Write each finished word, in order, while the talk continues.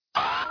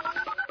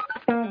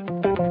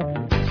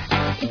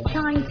It's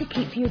time to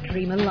keep your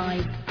dream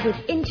alive with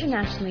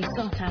internationally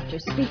sought-after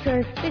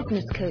speaker,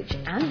 business coach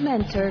and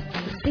mentor,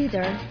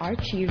 Cedar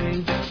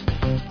Archiru.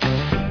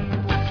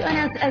 Join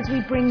us as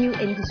we bring you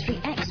industry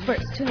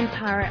experts to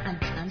empower and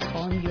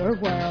transform your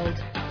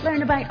world.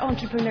 Learn about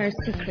entrepreneurs'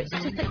 secrets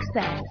to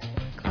success,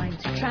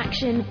 client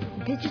attraction,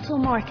 digital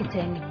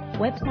marketing,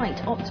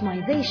 website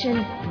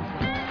optimization,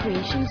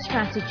 creation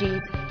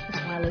strategies,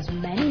 as well as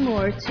many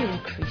more to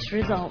increase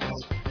results.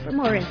 For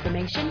more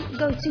information,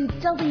 go to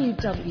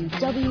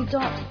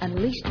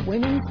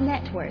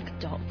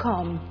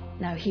www.unleashedwomensnetwork.com.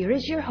 Now here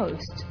is your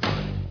host.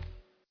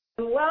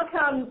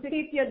 Welcome to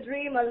Keep Your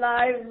Dream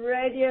Alive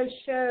radio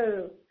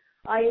show.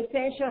 Our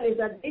intention is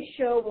that this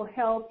show will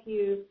help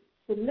you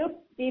to look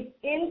deep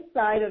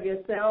inside of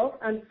yourself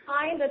and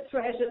find the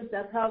treasures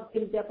that have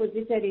been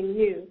deposited in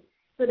you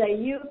so that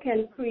you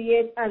can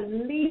create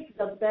and live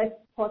the best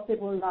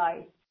possible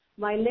life.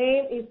 My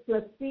name is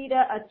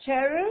Cedar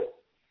Archiru,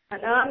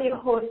 and I'm your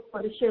host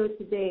for the show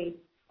today.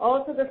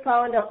 Also the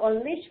founder of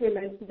Unleashed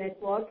Women's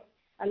Network.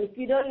 And if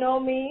you don't know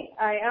me,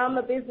 I am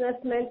a business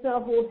mentor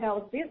who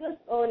helps business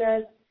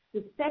owners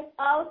to step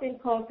out in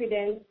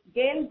confidence,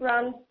 gain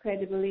brand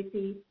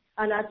credibility,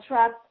 and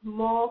attract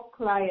more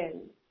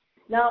clients.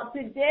 Now,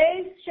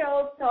 today's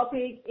show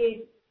topic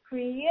is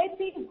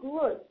creating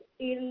growth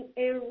in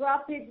a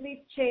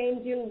rapidly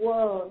changing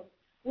world,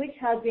 which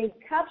has been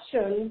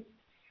captioned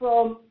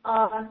from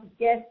our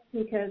guest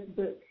speaker's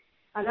book.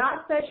 And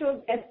our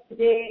special guest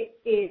today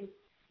is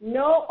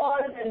no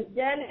other than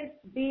Janice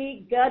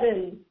B.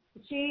 Gooden.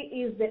 She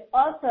is the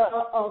author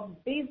of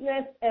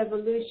Business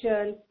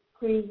Evolution,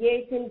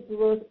 Creating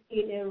Growth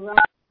in a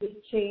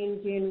Rapidly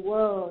Changing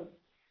World.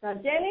 Now,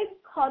 Janice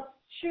cuts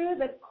through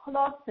the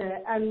clutter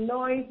and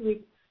noise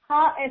with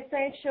her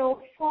essential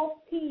 4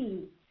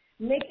 P's,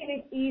 making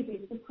it easy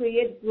to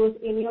create growth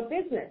in your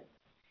business.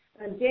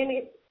 And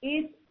Janice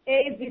is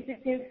a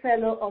visiting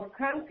fellow of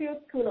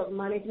Cranfield School of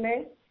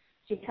Management.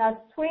 She has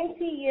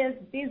 20 years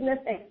business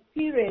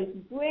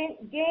experience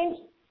gained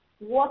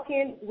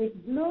working with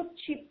blue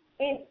chip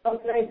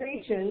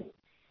organizations,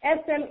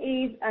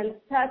 SMEs, and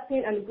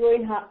starting and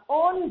growing her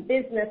own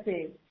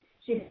businesses.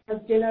 She has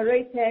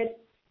generated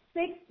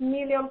 6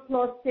 million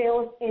plus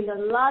sales in the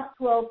last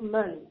 12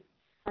 months.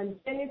 And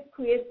Janice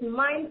creates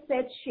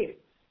mindset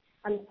shifts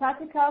and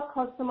practical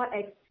customer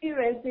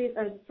experiences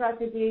and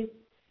strategies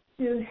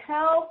to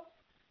help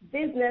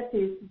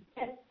businesses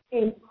get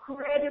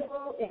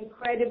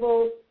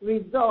incredible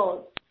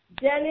results.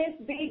 Janice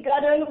B.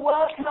 Gooden,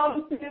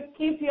 welcome to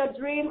Keep Your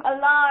Dream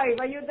Alive.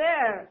 Are you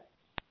there?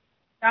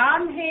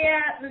 I'm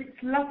here.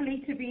 It's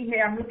lovely to be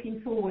here. I'm looking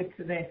forward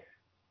to this.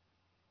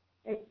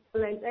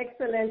 Excellent.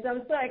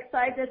 I'm so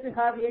excited to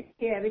have you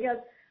here because,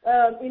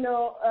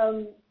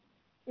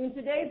 in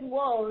today's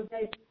world,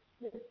 there's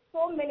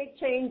so many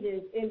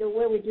changes in the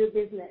way we do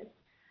business.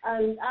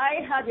 And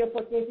I had the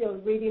opportunity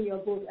of reading your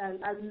book,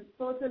 and I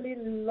totally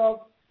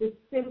love the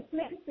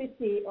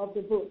simplicity of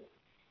the book.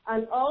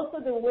 And also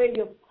the way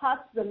you pass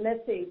the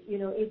message.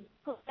 It's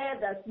clear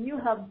that you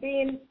have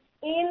been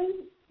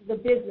in the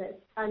business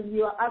and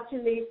you are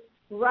actually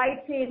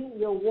writing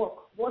your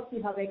work, what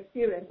you have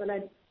experienced. And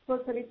I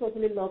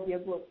totally love your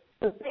book.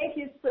 So thank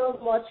you so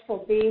much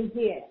for being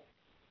here.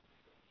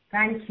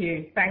 Thank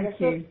you.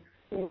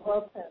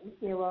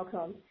 You're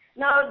welcome.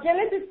 Now,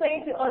 Janice is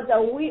saying to us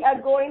that we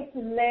are going to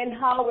learn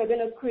how we're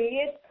going to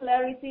create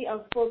clarity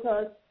and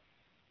focus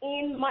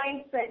in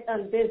mindset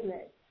and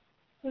business.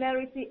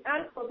 Clarity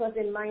and focus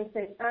in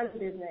mindset and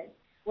business.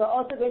 We're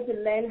also going to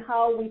learn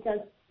how we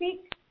can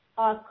speak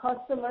our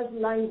customers'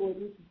 language.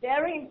 It's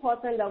very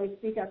important that we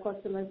speak our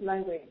customers'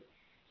 language.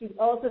 She's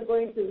also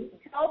going to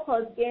help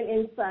us gain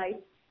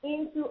insight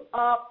into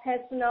our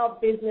personal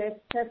business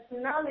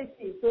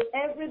personality. So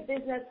every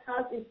business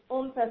has its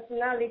own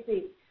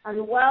personality.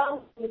 And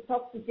while we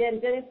talk to Jen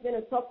is going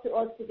to talk to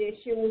us today.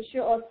 She will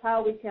show us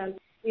how we can,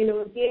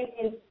 gain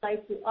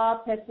insight to our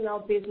personal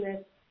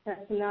business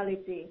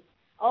personality.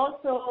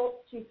 Also,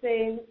 she's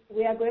saying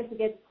we are going to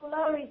get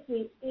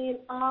clarity in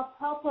our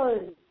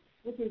purpose,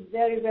 which is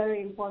very,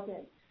 very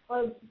important.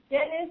 Well,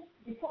 Janice,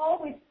 before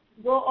we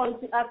go on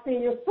to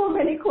asking you so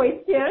many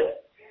questions,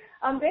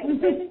 I'm going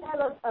to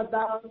tell us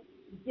about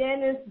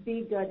Janice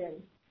B.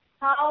 Gooden.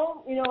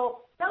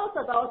 Tell us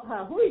about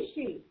her. Who is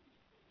she?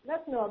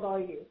 Let's know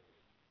about you.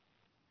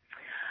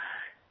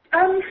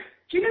 Do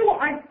you know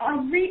what?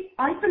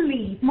 I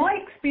believe my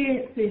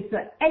experience is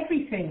that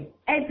everything,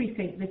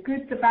 the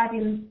good, the bad,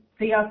 and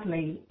the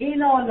ugly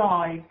in our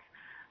lives,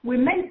 we're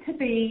meant to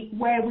be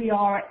where we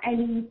are at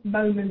any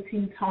moment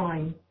in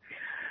time.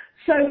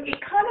 So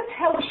it kind of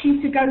helps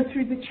you to go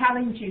through the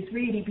challenges,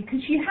 really,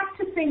 because you have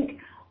to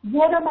think,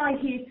 what am I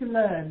here to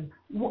learn?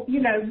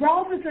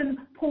 Rather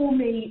than poor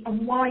me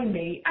and why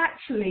me,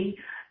 actually,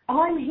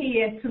 I'm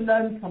here to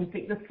learn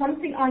something. There's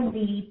something I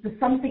need. There's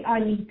something I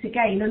need to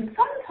gain. And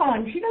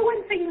sometimes,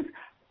 when things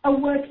are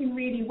working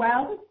really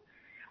well,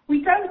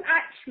 we don't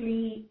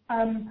actually,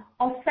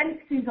 our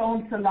senses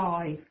aren't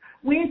alive.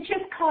 we're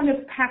just kind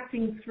of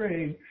passing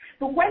through.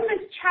 But when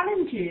there's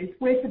challenges,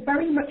 we're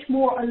very much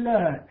more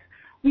alert.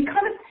 We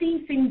kind of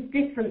see things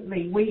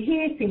differently. We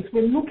hear things.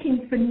 We're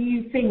looking for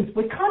new things.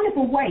 We're kind of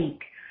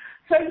awake.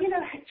 So,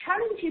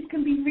 challenges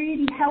can be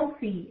really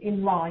healthy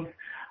in life.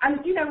 And,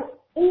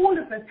 all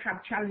of us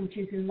have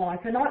challenges in life.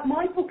 And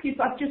my book is,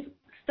 I've just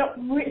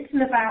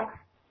written about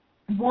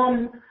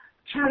one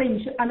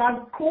challenge, and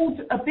I've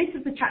called a bit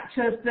of the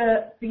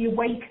chapter the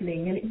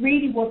awakening, and it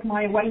really was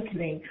my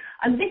awakening.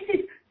 And this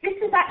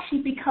has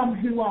actually become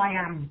who I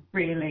am,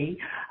 really.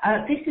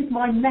 This is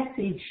my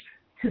message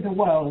to the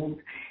world,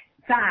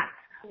 that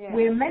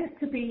we're meant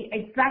to be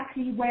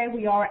exactly where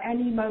we are at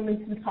any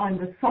moment in time.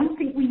 There's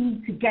something we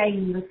need to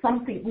gain. There's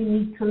something we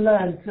need to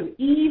learn. So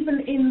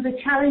even in the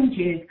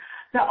challenges,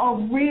 there are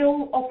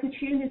real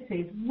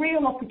opportunities.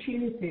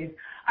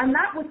 And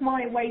that was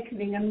my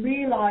awakening, and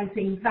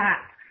realizing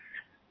that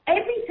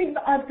everything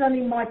that I've done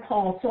in my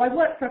past, so I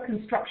worked for a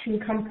construction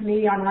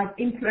company and I've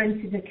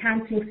implemented an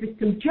accounting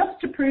system just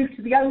to prove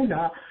to the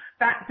owner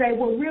that there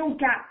were real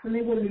gaps and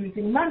they were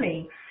losing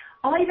money.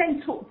 I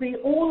then took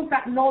all of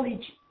that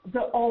knowledge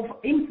of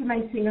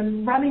implementing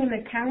and running an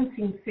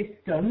accounting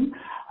system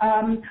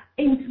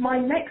into my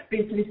next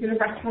business in a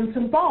restaurant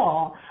and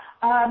bar.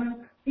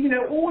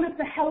 All of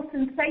the health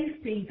and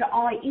safety that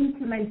I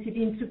implemented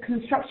into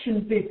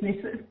construction business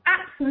was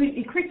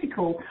absolutely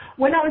critical.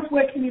 When I was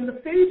working in the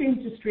food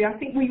industry, I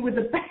think we were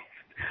the best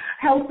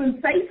health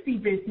and safety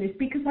business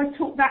because I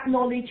took that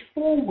knowledge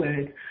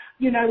forward,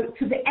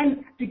 to the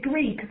nth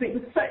degree, because it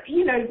was so,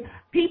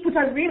 people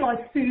don't realise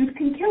food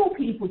can kill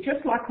people,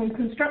 just like on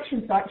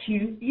construction sites,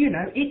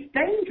 it's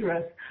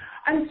dangerous.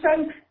 And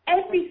so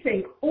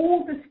everything,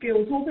 all the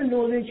skills, all the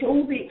knowledge,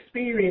 all the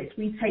experience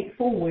we take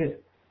forward.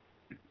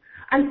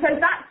 And so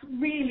that's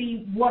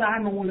really what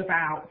I'm all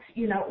about.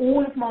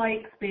 All of my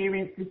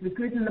experiences, the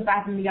good and the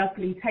bad and the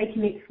ugly,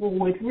 taking it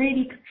forward,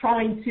 really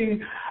trying to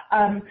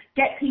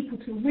get people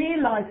to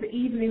realise that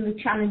even in the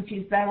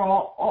challenges there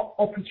are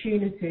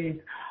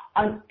opportunities.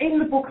 In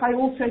the book I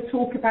also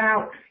talk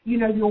about,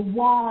 your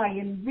why,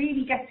 and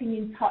really getting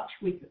in touch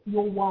with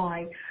your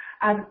why.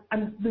 And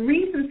the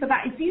reason for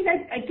that is,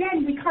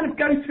 again, we kind of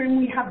go through and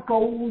we have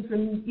goals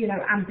and,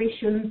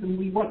 ambitions, and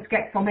we want to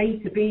get from A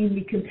to B, and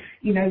we can,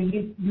 you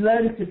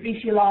learn to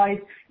visualize,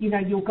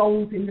 your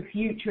goals in the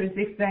future as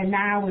if they're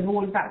now and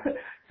all of that.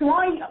 So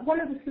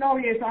one of the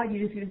scenarios I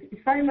use is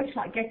very much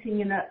like getting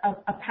in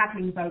a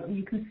paddling boat, and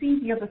you can see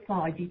the other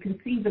side, you can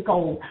see the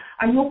goal,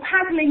 and you're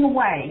paddling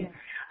away.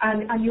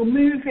 And you're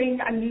moving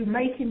and you're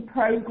making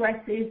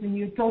progresses and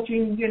you're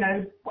dodging,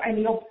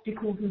 any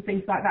obstacles and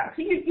things like that.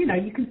 So,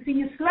 you can see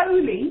you're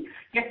slowly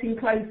getting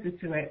closer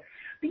to it.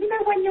 But,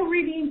 when you're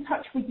really in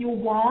touch with your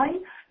why,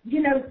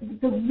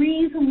 the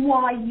reason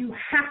why you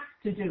have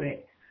to do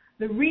it,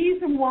 the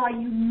reason why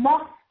you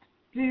must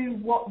do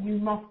what you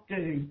must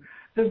do,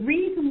 the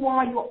reason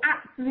why you're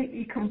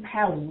absolutely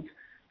compelled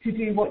to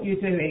do what you're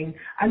doing.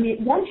 And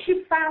once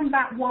you've found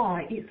that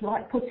why, it's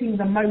like putting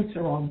the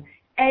motor on.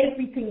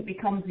 Everything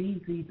becomes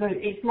easy, but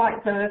it's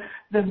like the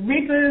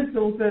rivers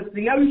or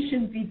the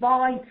ocean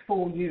divides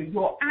for you.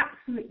 You're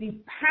absolutely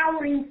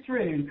powering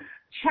through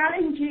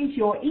challenges.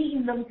 You're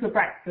eating them for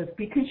breakfast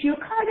because you're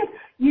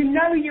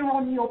you're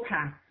on your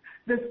path.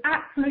 There's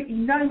absolutely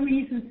no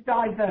reason to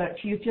divert.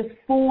 You're just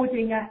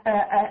forwarding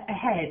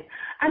ahead,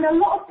 and a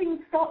lot of things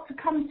start to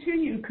come to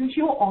you because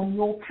you're on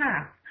your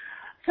path.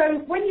 So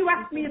when you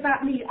ask me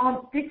about me,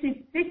 this is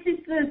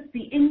the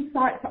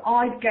insights that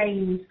I've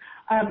gained,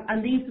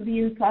 and these are the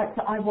insights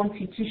that I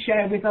wanted to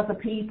share with other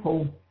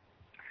people.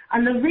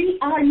 And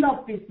I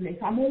love business.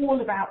 I'm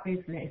all about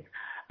business.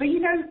 But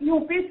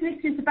your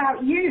business is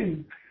about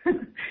you.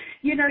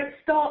 It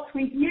starts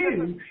with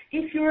you.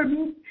 If you're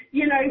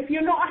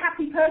not a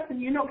happy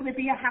person, you're not going to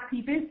be a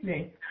happy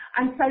business.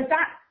 And so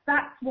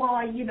that's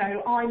why,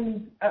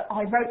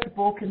 I wrote the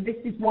book, and this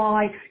is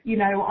why,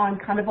 I'm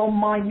kind of on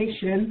my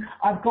mission.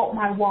 I've got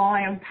my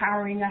why, I'm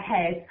powering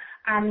ahead.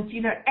 And,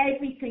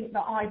 everything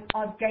that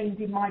I've gained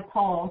in my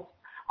past,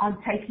 I'm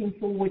taking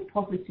forward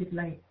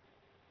positively.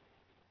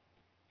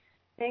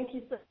 Thank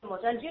you so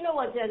much. And you know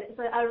what, Jen?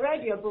 So I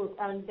read your book,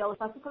 and there was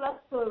a particular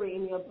story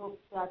in your book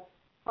that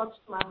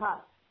touched my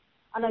heart.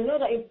 And I know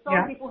that if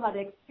some people had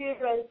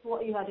experienced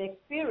what you had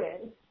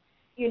experienced,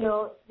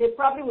 they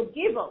probably would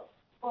give up.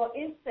 Or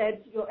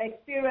instead, your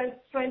experience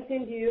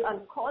strengthened you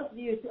and caused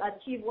you to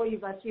achieve what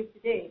you've achieved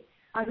today.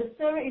 And the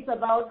story is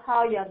about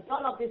how you have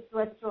done up this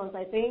restaurant,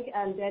 I think,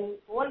 and then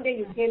one day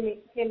you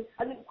came.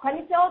 I mean, can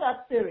you tell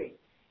that story?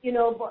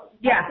 But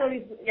that story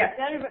is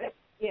very, very,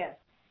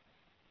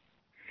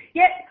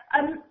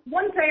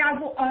 one day I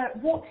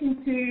walked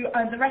into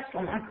the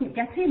restaurant. I couldn't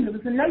get in. There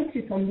was a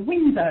notice on the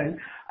window.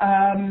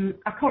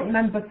 I can't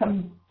remember,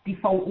 some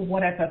default or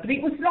whatever, but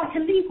it was like a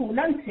legal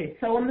notice.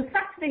 So on the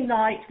Saturday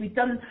night, we'd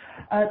done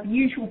the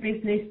usual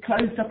business,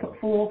 closed up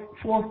at 4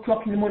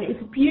 o'clock in the morning. It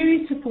was a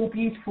beautiful,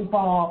 beautiful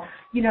bar.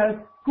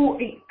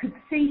 It could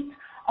seat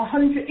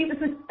 100. It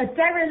was a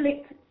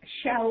derelict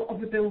shell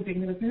of a building.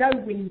 There was no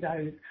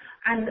windows,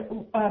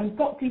 and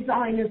got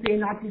designers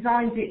in. I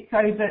designed it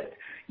so that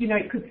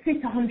it could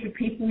sit 100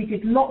 people. We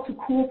did lots of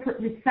corporate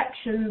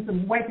receptions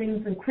and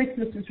weddings, and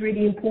Christmas was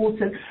really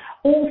important.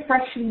 All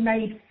freshly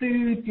made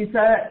food,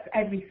 desserts,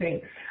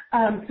 everything.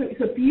 So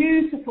it's a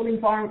beautiful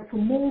environment for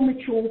more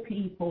mature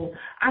people.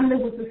 And there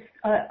was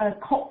a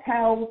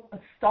cocktail, a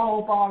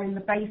style bar in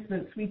the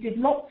basement. So we did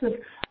lots of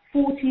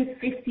 40th,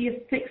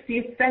 50th,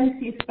 60th,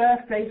 70th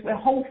birthdays where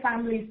whole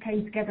families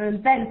came together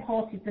and then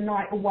partied the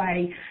night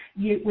away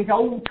with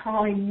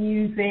old-time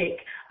music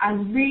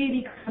and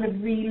really kind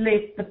of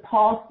relived the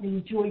past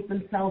and enjoyed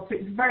themselves. So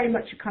it was very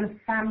much a kind of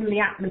family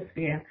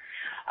atmosphere.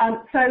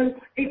 So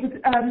it was.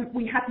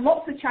 We had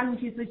lots of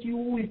challenges, as you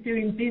always do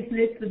in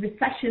business. The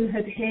recession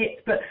had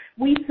hit, but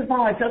we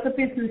survived. Other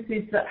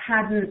businesses that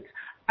hadn't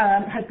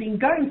had been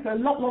going for a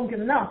lot longer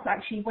than us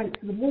actually went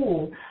to the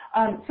wall.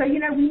 So, we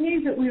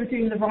knew that we were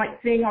doing the right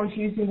thing. I was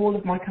using all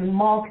of my kind of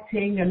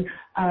marketing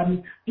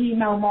and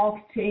email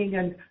marketing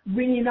and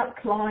ringing up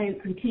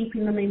clients and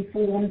keeping them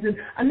informed.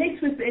 And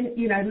this was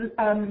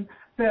in,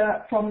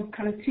 from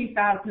kind of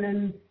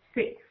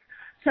 2006.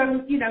 So,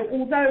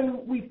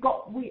 although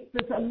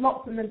there's a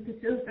lot, and then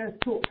Priscilla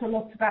talks a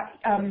lot about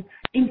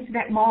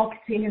internet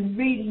marketing and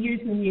really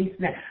using the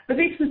internet, but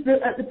this was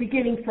at the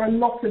beginning for a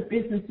lot of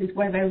businesses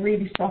where they're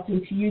really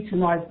starting to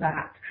utilise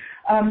that.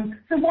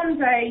 So one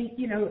day,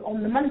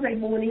 on the Monday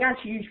morning, as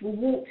usual,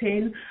 walked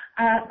in,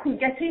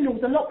 couldn't get in, all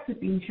the locks had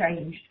been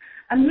changed.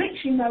 And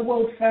literally my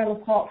world fell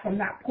apart from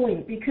that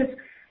point, because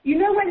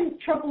when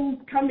trouble's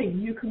coming,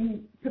 you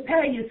can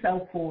prepare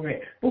yourself for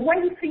it. But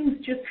when things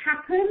just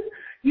happen,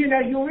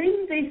 you're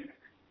in this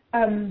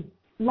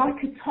like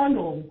a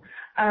tunnel,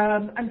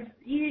 and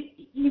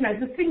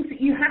the things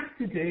that you have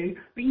to do,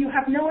 but you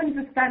have no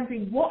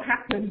understanding what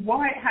happened,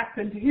 why it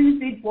happened, who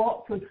did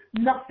what, for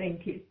nothing.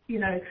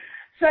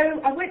 So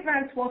I went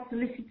round to our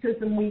solicitors,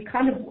 and we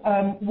kind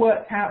of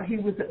worked out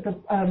who was at the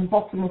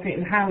bottom of it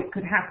and how it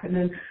could happen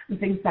and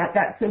things like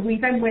that. So we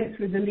then went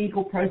through the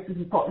legal process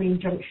and got the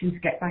injunction to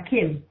get back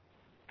in.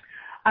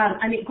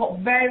 And it got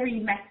very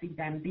messy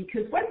then,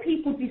 because when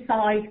people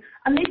decide,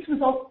 and this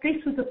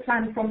was a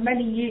plan from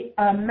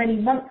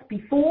many months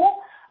before,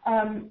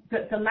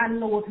 that the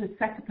landlord had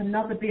set up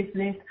another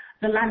business.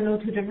 The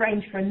landlord had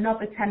arranged for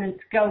another tenant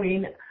to go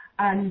in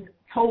and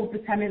told the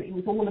tenant it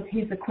was all of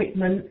his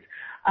equipment,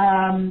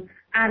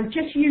 and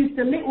just used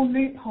a little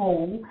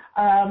loophole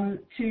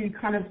to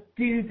kind of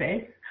do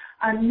this,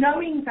 and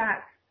knowing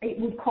that it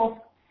would cost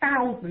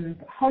thousands,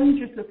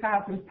 hundreds of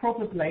thousands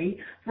probably,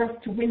 for us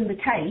to win the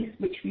case,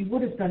 which we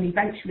would have done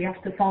eventually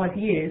after 5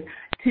 years,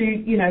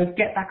 to,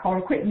 get back our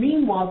equipment.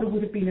 Meanwhile, there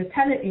would have been a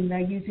tenant in there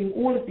using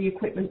all of the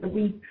equipment that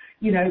we,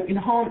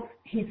 enhanced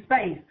his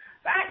space.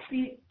 But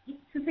actually,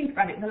 to think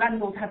about it, the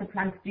landlord had a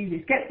plan to do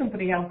this: get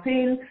somebody else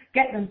in,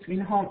 get them to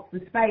enhance the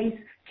space,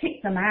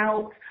 kick them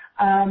out,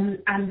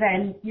 and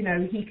then,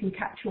 he can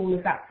catch all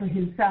of that for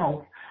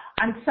himself.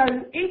 And so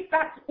if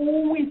that's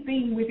always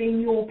been within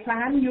your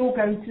plan, you're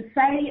going to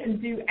say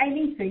and do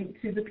anything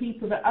to the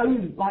people that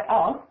own, like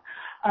us,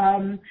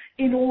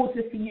 in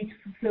order for you to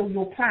fulfill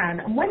your plan.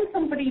 And when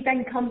somebody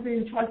then comes in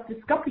and tries to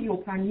scupper your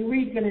plan, you're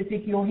really going to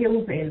dig your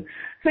heels in.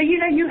 So,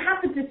 you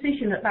have a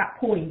decision at that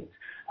point.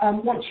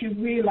 Once you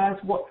realise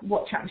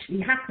what's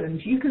actually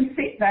happened, you can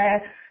sit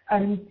there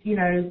and,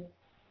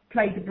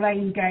 play the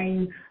blame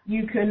game.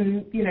 You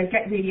can,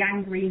 get really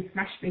angry and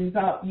smash things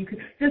up. You can,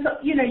 you're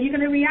going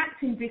to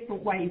react in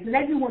different ways, and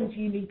everyone's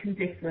unique and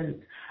different.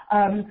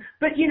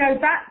 But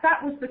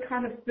that was the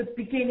kind of the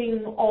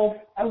beginning of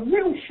a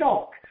real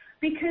shock,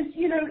 because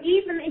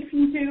even if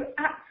you do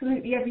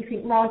absolutely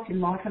everything right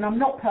in life, and I'm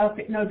not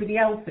perfect, nobody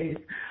else is,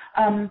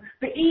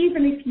 but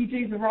even if you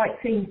do the right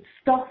thing,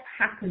 stuff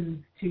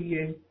happens to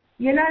you,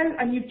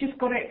 and you've just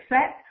got to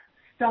accept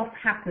stuff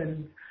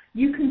happens.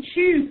 You can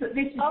choose that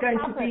this is going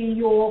to be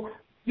your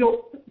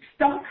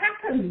stuff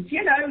happens,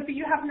 that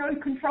you have no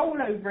control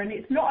over, and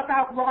it's not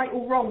about right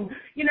or wrong.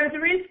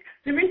 There is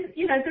a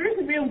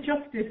real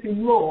justice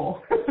in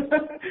law.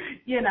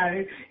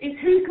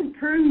 It's who can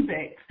prove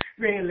it,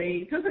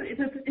 really.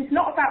 It's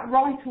not about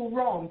right or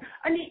wrong.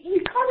 And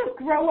you kind of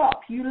grow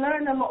up, you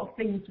learn a lot of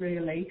things,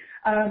 really.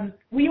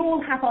 We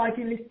all have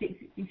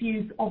idealistic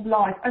views of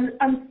life, and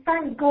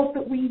thank God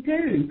that we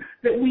do,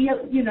 that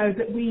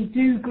we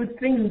do good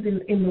things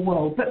in the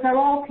world. But there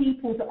are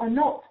people that are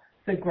not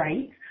so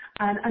great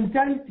and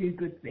don't do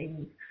good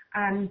things.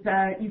 And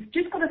you've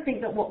just got to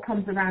think that what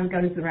comes around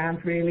goes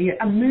around, really,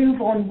 and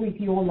move on with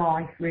your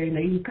life,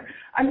 really.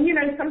 And,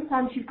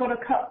 sometimes you've got to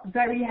cut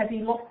very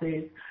heavy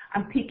losses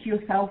and pick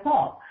yourself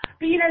up.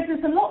 But,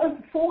 there's a lot of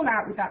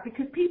fallout with that,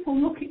 because people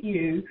look at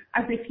you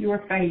as if you're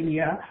a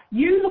failure.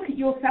 You look at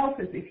yourself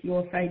as if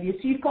you're a failure.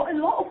 So you've got a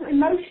lot of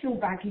emotional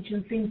baggage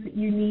and things that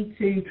you need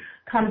to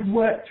kind of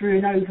work through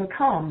and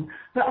overcome.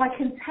 But I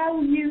can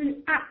tell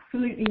you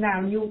absolutely now,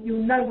 and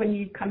you'll know when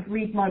you kind of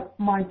read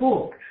my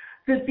book,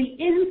 that the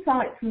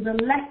insights and the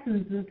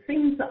lessons and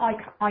things that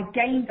I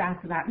gained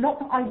out of that, not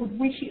that I would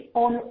wish it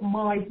on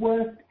my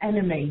worst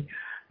enemy,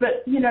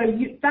 but,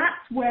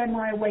 that's where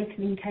my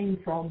awakening came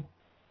from.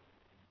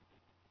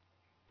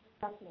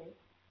 Exactly.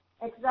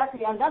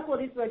 Exactly, and that's what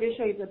this radio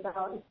show is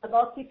about. It's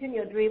about keeping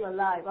your dream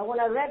alive. And when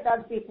I read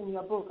that bit in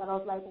your book, and I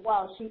was like,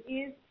 wow, she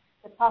is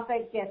the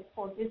perfect guest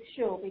for this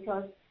show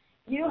because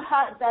you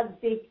had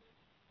that big,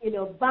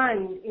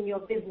 bang in your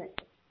business.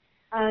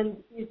 And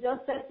you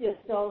just said to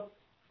yourself,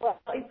 well,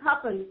 it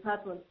happens.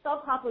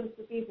 Stuff happens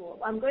to people.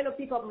 I'm going to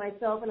pick up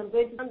myself and I'm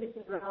going to turn this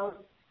around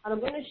and I'm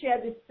going to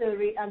share this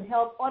story and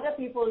help other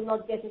people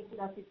not get into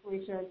that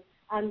situation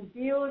and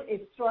build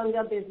a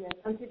stronger business.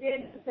 And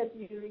today, I said to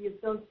you, you've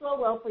done so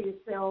well for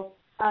yourself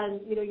and,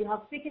 you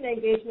have speaking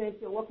engagements,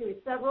 you're working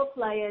with several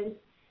clients.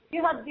 If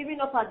you had given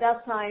up at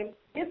that time,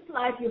 this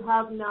life you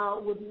have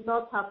now would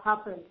not have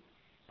happened.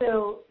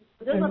 So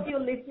for those of you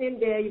listening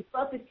there, you've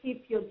got to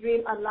keep your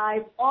dream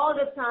alive all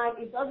the time.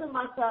 It doesn't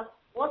matter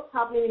what's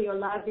happening in your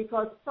life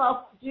because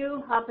stuff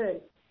do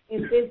happen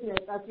in business.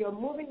 As you're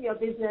moving your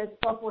business,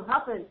 stuff will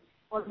happen.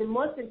 But the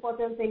most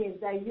important thing is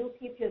that you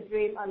keep your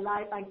dream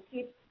alive and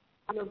keep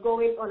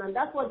going on. And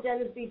that's what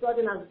Janice B.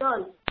 Gordon has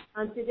done.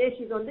 And today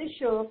she's on this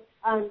show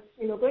and,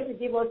 going to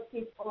give us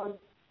tips on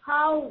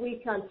how we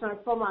can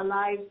transform our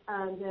lives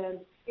and,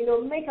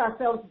 make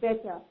ourselves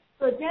better.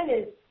 So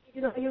Janice,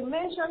 you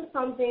mentioned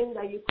something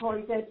that you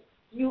called it,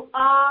 you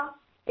are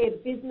a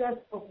business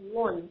of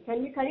one.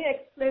 Can you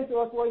explain to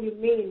us what you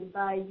mean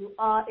by you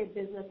are a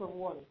business of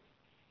one?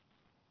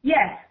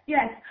 Yes.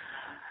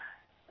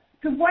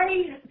 The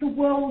way the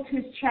world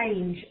has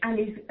changed and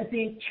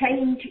the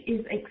change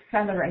is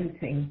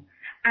accelerating.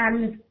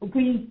 And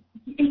it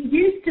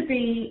used to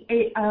be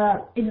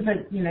in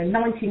the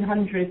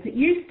 1900s. It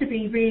used to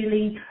be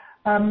really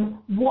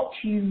what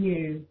you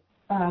knew,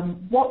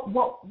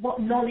 what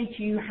knowledge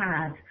you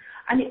had.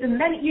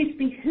 And then it used to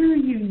be who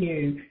you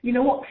knew,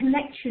 what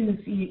connections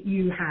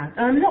you had.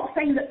 And I'm not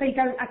saying that they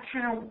don't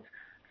account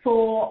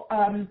for,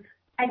 and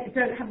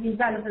don't have any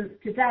relevance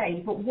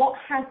today, but what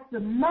has the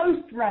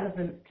most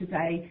relevance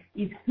today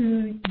is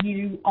who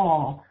you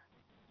are.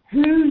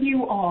 Who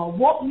you are,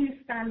 what you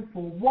stand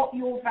for, what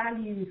your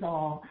values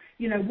are,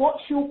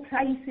 what's your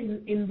place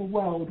in the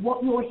world,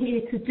 what you're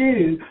here to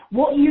do,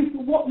 what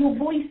your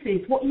voice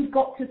is, what you've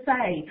got to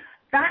say.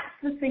 That's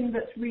the thing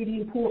that's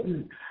really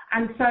important.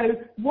 And so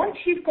once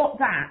you've got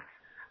that,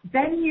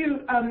 then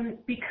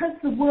because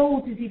the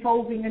world is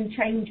evolving and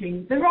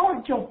changing, there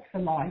aren't jobs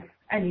for life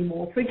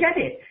anymore. Forget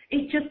it.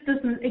 It just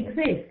doesn't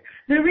exist.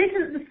 There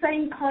isn't the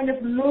same kind of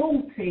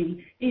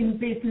loyalty in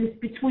business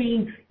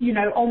between,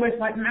 almost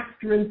like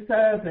master and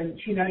servant,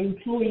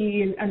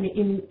 employee and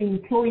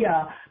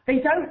employer.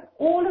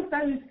 All of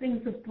those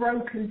things have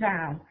broken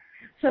down.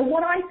 So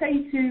what I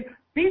say to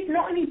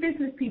not only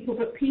business people,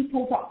 but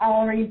people that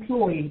are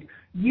employed,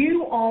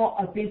 you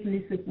are a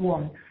business of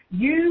one.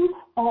 You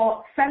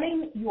are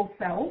selling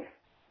yourself.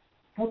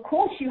 Of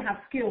course you have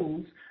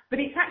skills, but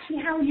it's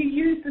actually how you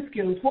use the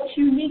skills. What's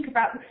unique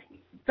about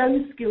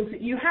those skills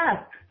that you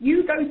have?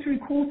 You go through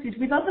courses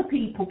with other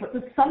people, but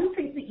there's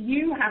something that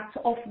you have to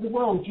offer the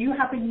world. You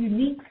have a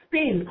unique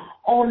spin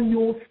on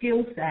your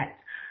skill set.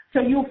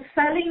 So you're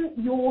selling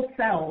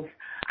yourself.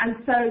 And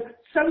so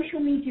social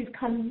media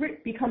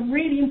become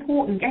really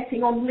important,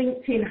 getting on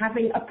LinkedIn,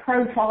 having a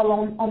profile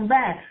on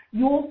there.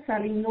 You're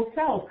selling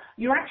yourself.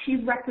 You're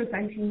actually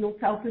representing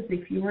yourself as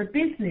if you're a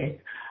business.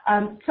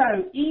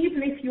 So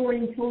even if you're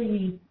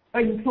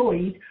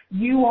employed,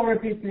 you are a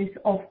business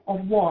of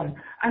one.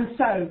 And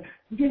so,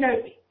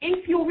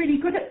 if you're really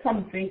good at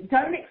something,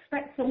 don't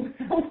expect someone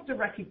else to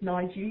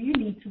recognize you. You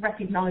need to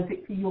recognize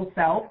it for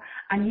yourself,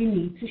 and you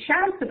need to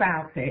shout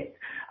about it.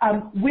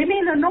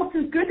 Women are not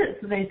as good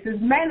at this as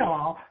men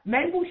are.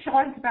 Men will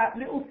shout about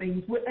little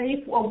things.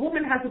 If a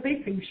woman has a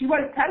big thing, she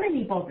won't tell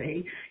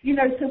anybody.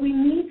 So we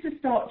need to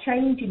start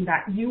changing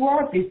that. You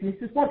are a business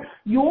as one.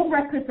 You're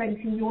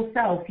representing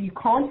yourself. You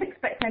can't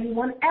expect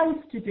anyone else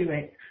to do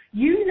it.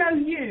 You know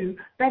you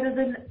better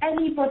than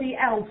anybody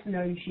else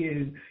knows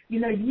you.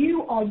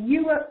 You are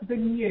youer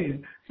than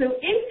you. So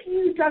if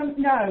you don't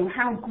know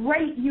how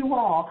great you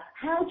are,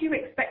 how do you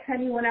expect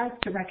anyone else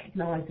to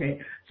recognize it?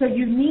 So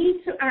you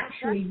need to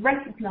actually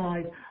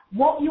recognize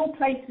what your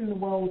place in the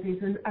world is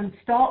and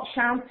start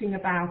shouting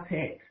about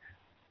it.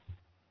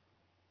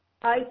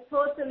 I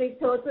totally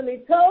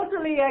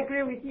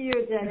agree with you,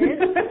 Janice.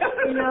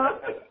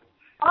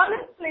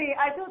 Honestly,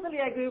 I totally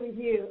agree with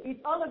you.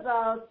 It's all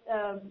about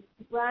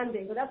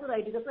branding. So that's what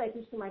I do. That's what I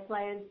teach to my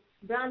clients,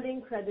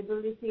 branding,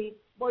 credibility.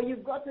 But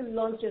you've got to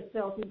launch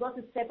yourself. You've got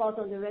to step out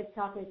on the red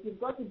carpet. You've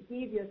got to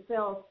give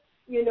yourself,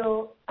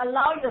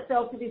 allow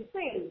yourself to be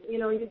seen.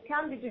 You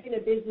can't be doing a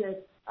business,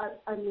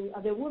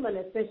 as a woman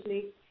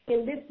especially,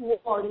 in this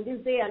world, in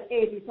this day and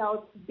age,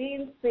 without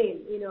being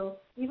seen.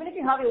 Even if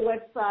you have a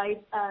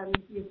website and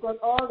you've got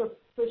all the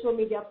social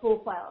media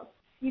profiles,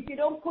 if you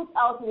don't put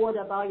out word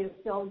about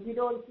yourself, you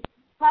don't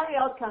carry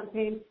out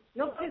campaigns,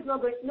 nobody's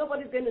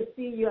going to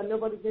see you and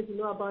nobody's going to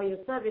know about your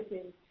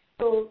services.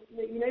 So,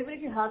 even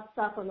if you have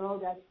staff and all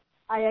that,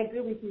 I agree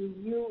with you.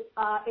 You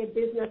are a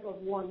business of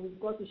one. You've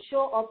got to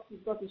show up.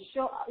 You've got to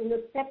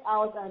step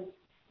out and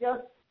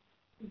just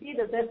be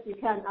the best you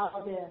can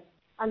out there.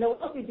 And then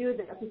once you do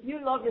that, if you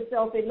love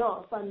yourself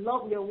enough and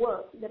love your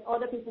work, then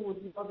other people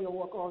would love your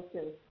work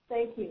also.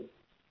 Thank you.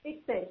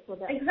 Big thanks for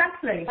that.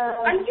 Exactly.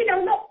 And, you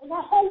know, not the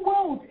whole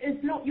world is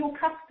not your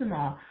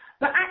customer.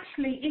 But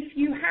actually, if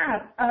you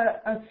have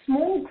a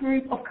small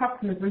group of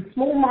customers, and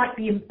small might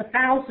be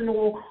 1,000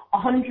 or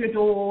 100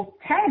 or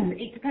 10,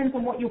 it depends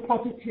on what your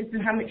product is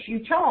and how much you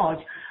charge.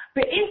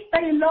 But if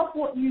they love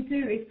what you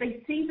do, if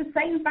they see the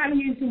same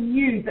values in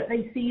you that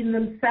they see in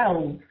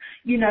themselves,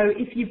 you know,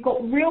 if you've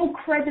got real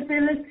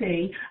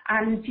credibility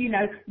and, you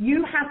know,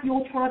 you have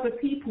your tribe of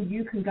people,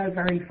 you can go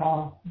very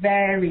far,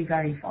 very,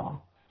 very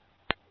far.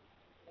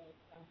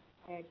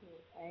 I agree.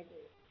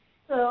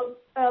 So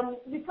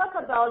we talk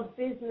about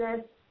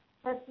business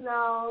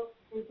personality.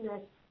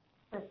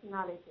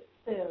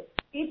 So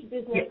each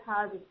business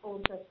has its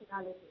own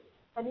personality.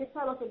 Can you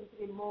tell us a little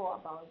bit more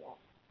about that?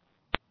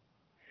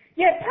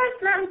 Yeah,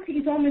 personality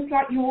is almost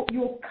like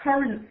your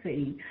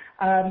currency,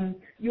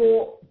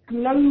 your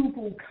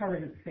global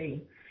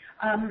currency.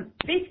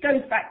 This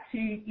goes back to,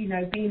 you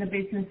know, being a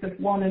business of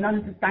one and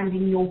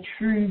understanding your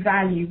true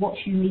value, what's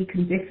unique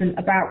and different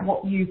about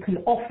what you can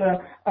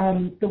offer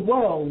the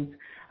world.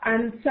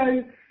 And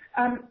so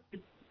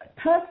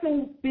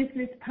personal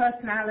business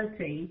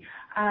personality,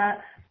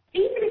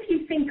 even if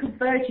you think of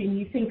Virgin,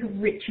 you think of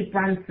Richard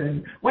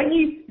Branson. When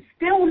you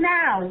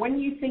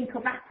think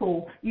of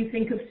Apple, you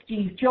think of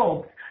Steve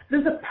Jobs.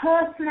 There's a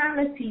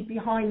personality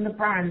behind the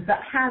brand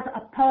that has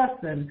a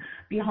person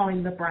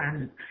behind the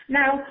brand.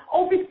 Now,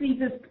 obviously,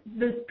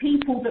 there's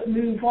people that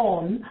move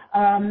on.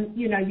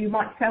 You know, you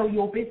might sell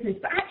your business,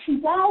 but actually,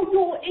 while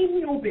you're in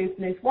your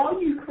business,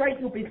 while you create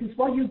your business,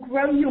 while you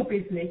grow your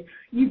business,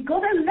 you've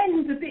got to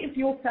lend a bit of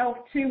yourself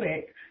to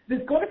it.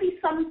 There's got to be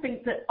something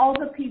that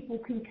other people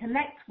can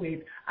connect with,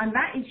 and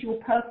that is your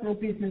personal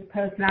business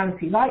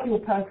personality, like your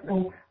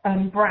personal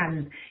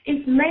brand.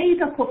 It's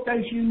made up of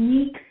those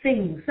unique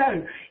things.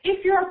 So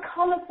if you're a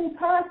colourful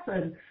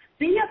person,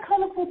 be a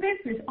colourful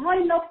business. I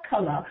love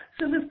colour,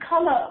 so there's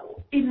colour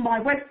in my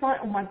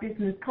website, on my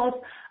business cards.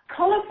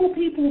 Colourful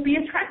people will be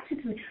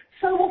attracted to me.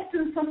 So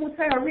often someone will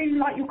say, I really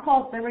like your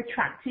cards. They're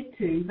attracted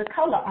to the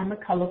colour. I'm a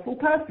colourful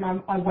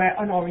person. I wear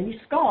an orange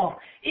scarf.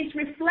 It's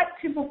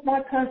reflective of my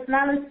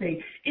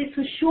personality. It's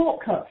a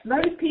shortcut.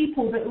 Those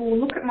people that will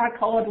look at my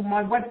card on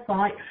my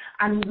website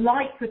and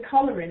like the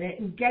colour in it,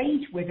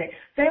 engage with it,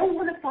 they'll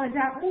want to find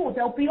out more.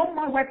 They'll be on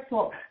my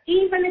website,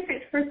 even if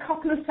it's for a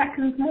couple of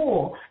seconds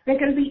more. They're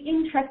going to be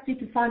interested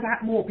to find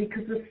out more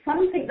because there's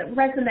something that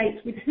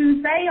resonates with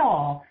who they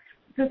are.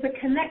 There's a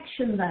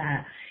connection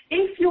there.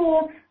 If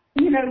you're,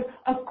 you know,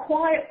 a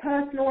quiet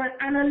person or an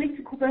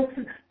analytical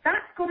person, that's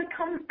got to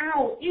come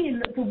out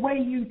in the way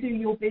you do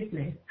your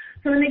business.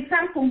 So an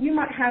example, you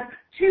might have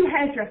two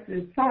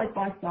hairdressers side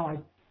by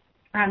side.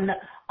 And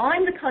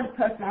I'm the kind of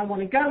person I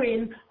want to go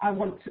in, I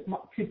want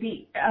to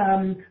be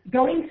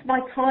going to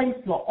my time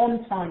slot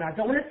on time. I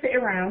don't want to sit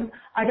around.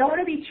 I don't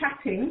want to be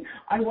chatting.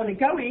 I want to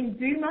go in,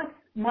 do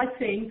my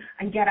thing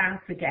and get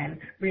out again,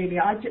 really.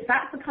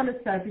 That's the kind of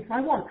service I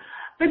want.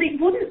 But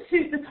it wouldn't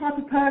suit the type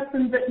of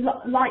person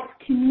that likes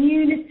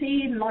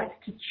community and likes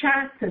to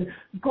chat and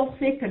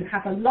gossip and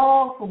have a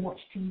laugh and watch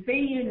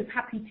TV and is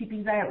happy to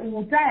be there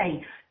all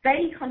day.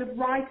 They kind of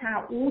write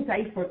out all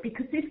day for it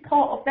because it's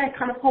part of their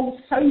kind of whole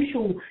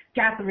social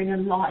gathering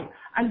and life.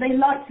 And they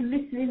like to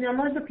listen in on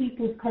other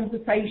people's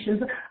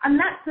conversations. And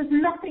there's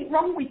nothing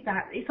wrong with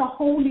that. It's a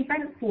whole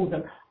event for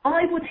them.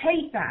 I would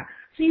hate that.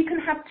 So you can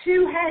have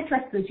two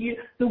hairdressers.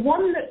 The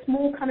one that's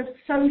more kind of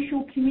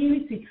social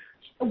community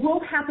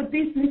will have a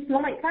business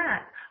like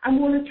that and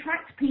will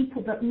attract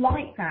people that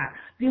like that.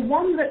 The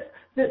one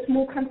that's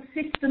more kind of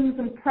systems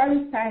and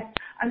process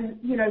and,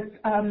 you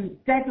know,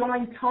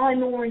 deadline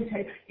time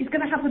oriented is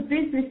going to have a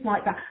business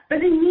like that. But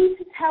they need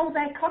to tell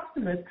their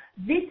customers,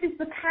 this is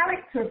the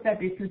character of their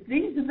business,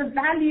 these are the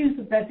values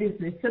of their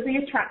business, so they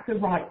attract the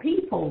right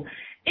people.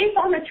 If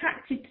I'm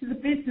attracted to the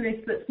business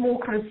that's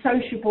more kind of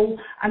sociable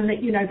and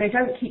that, you know, they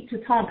don't keep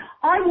to time,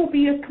 I will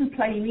be a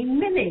complaining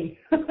Minnie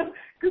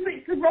because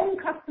it's the wrong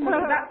customer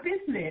for that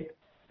business.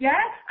 Yeah,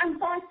 and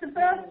vice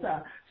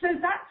versa. So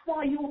that's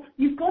why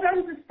you've got to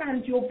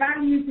understand your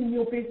values in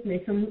your business,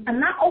 and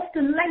that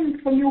often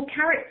lends from your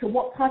character,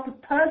 what type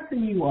of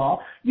person you are.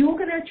 You're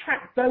going to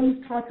attract those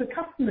type of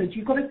customers.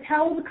 You've got to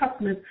tell the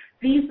customers,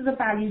 these are the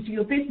values of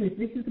your business,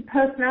 this is the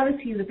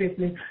personality of the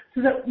business,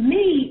 so that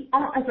me,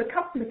 as a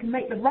customer, can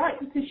make the right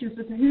decisions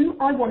as to who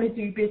I want to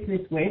do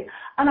business with,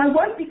 and I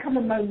won't become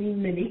a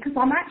moaning Minnie because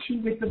I'm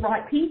actually with the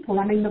right people,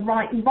 I'm in the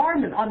right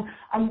environment,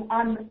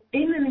 I'm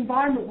in an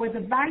environment where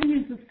the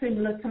values are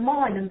similar to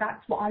mine, and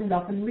that's what I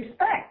love and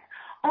respect.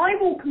 I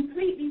will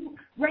completely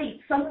rate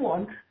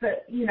someone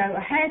that, you know, a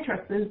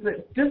hairdresser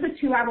that does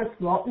a 2-hour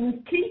slot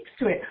and keeps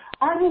to it.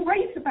 I will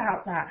rate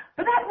about that.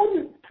 But that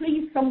wouldn't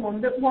please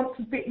someone that wants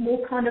a bit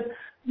more kind of,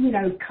 you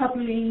know,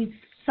 cuddly,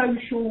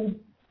 social,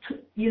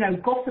 you know,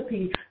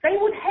 gossipy. They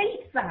would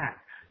hate that.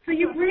 So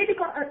you've really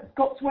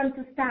got to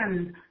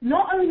understand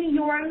not only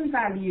your own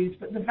values,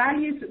 but the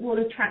values that will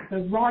attract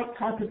the right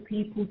type of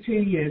people to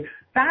you.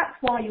 That's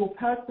why your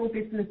personal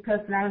business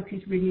personality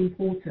is really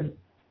important.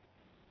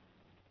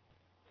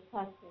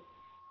 Fantastic.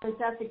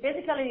 Fantastic.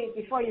 Basically,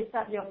 before you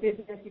start your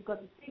business, you've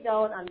got to sit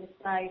down and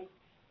decide,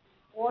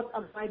 what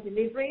am I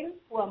delivering?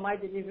 Who am I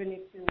delivering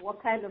it to?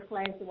 What kind of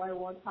clients do I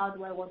want? How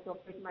do I want to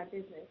operate my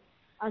business?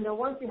 And then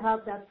once you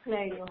have that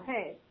clear in your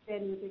head,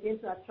 then you begin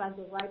to attract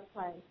the right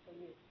clients for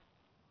you.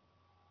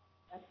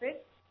 That's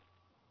it?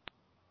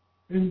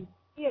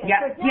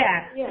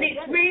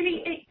 It's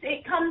really,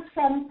 it comes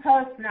from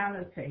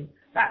personality.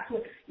 That's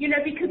what,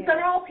 because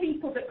there are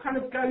people that kind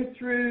of go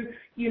through,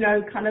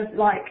 kind of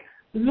like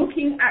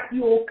looking at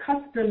your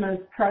customer's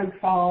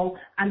profile,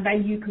 and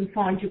then you can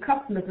find your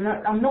customers. And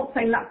I'm not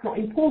saying that's not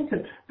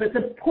important, but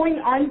the point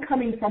I'm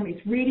coming from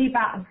is really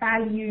about a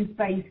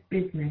values-based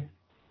business.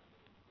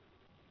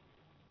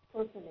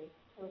 Totally.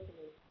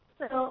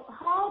 So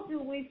how do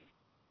we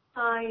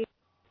find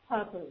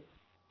purpose?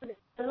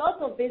 A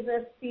lot of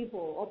business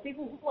people or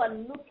people who are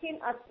looking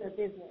at their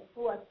business,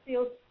 who are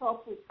still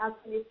stuck with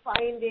actually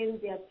finding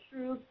their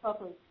true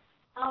purpose.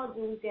 How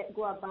do we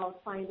go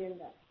about finding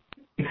that?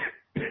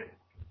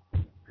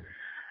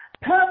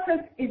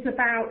 Purpose is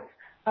about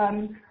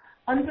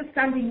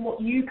understanding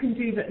what you can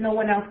do that no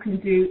one else can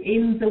do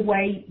in the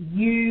way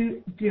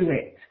you do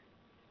it.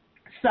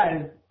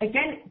 So,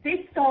 again, this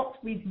starts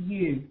with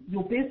you.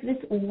 Your business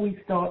always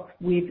starts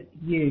with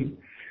you.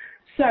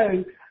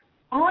 So,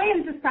 I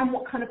understand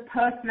what kind of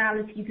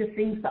personalities are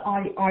things that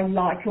I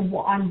like and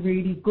what I'm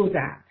really good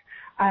at.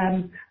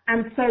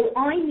 And so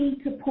I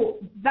need to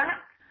put that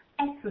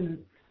essence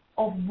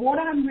of what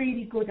I'm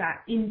really good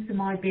at into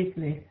my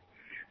business.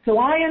 So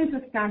I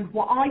understand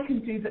what I can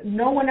do that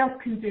no one else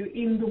can do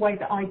in the way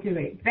that I do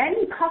it. Then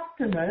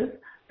customers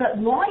that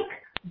like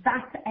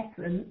that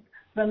essence,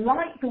 that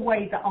like the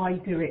way that I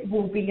do it,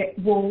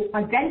 will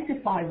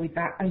identify with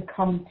that and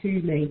come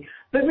to me.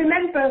 But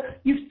remember,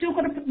 you've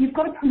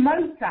got to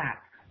promote that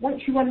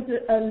once you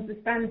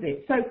understand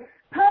it. So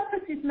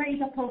purpose is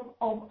made up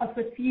of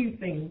a few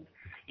things.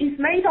 It's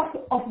made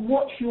up of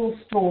what's your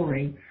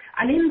story.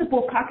 And in the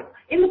book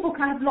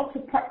I have lots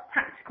of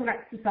practical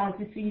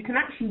exercises, so you can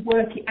actually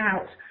work it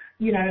out,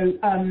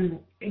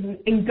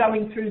 in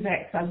going through the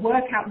exercise,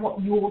 work out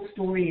what your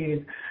story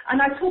is. And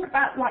I talk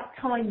about like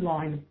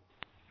timeline.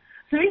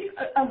 So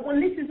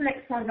this is an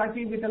exercise I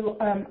do with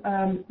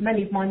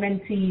many of my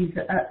mentees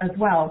as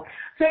well.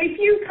 So if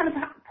you kind of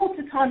put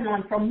a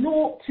timeline from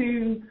 0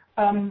 to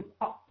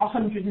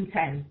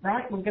 110,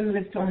 right? We're going to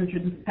live to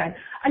 110.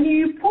 And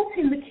you put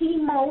in the key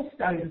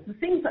milestones, the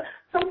things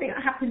something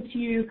that happened to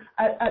you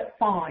at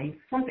 5,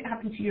 something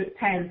happened to you at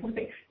 10,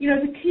 something,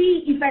 the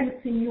key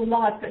events in your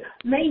life that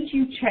made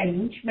you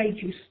change, made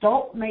you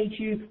stop, made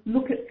you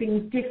look at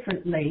things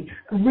differently,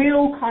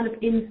 real kind of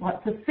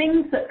insights, the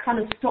things that kind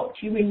of stopped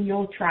you in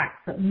your tracks,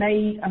 that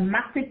made a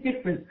massive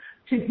difference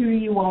to who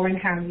you are and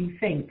how you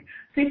think.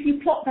 So if you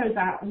plot those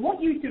out,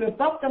 what you do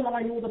above the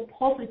line, all the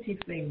positive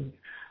things,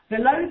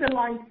 below the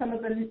line, some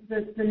of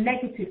the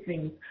negative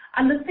things,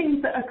 and the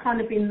things that are kind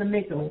of in the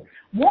middle.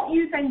 What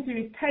you then do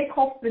is take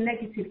off the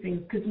negative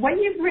things, because when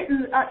you've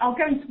written, I'll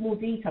go into more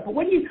detail, but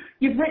when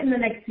you've written the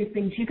negative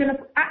things, you're going to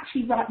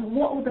actually write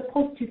what were the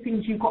positive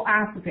things you got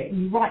out of it,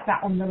 and you write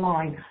that on the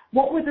line.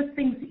 What were the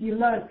things that you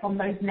learned from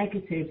those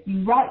negatives?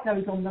 You write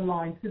those on the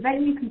line, so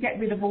then you can get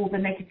rid of all the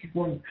negative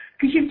ones,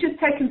 because you've just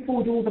taken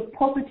forward all the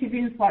positive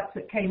insights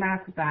that came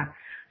out of that.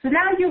 So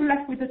now you're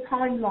left with a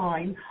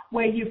timeline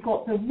where you've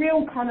got the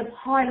real kind of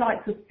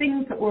highlights of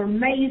things that were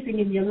amazing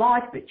in your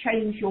life that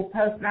changed your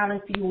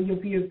personality or your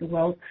view of the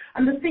world,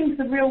 and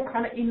the real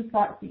kind of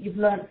insights that you've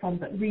learned from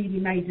that really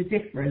made a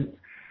difference.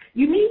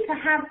 You need to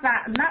have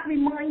that, and that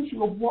reminds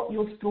you of what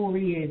your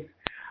story is.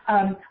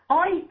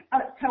 I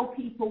tell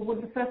people, well,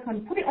 the first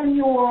time, put it on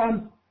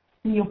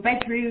in your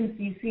bedroom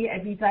so you see it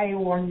every day,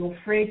 or on your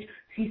fridge.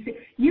 So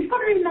you've got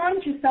to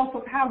remind yourself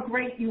of how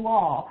great you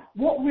are,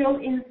 what real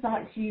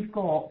insights you've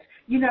got,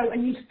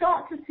 and you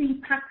start to see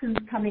patterns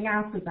coming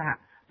out of that.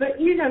 But,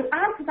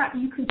 out of that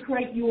you can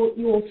create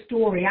your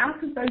story.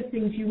 Out of those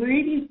things you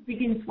really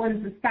begin to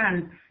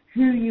understand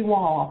who you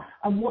are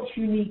and what's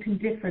unique and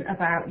different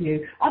about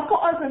you. I've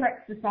got other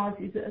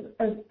exercises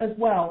as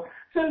well.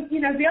 So,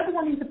 the other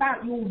one is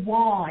about your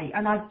why,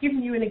 and I've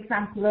given you an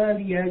example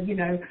earlier,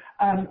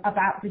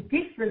 about the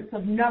difference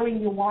of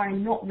knowing your why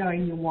and not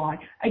knowing your why.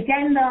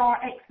 Again, there are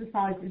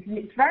exercises, and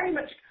it's very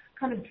much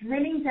kind of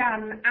drilling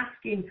down and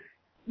asking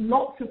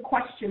lots of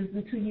questions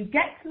until you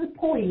get to the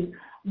point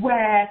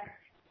where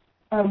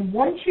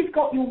once you've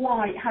got your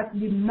why, it has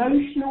an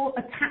emotional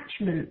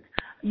attachment.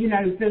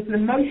 There's an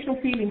emotional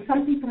feeling.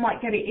 Some people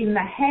might get it in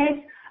their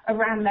head,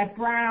 around their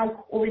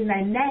brow, or in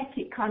their neck.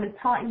 It kind of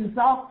tightens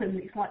up and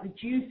it's like the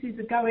juices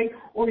are going,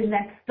 or in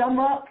their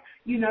stomach.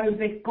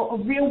 They've got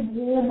a real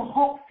warm,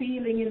 hot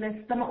feeling in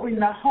their stomach or in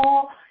their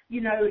heart.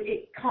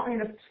 It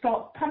kind of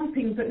starts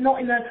pumping, but not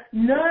in a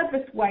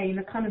nervous way, in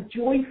a kind of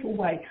joyful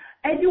way.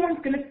 Everyone's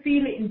going to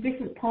feel it in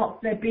different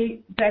parts of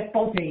their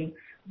body.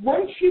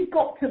 Once you've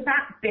got to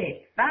that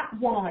bit, that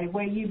why,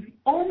 where you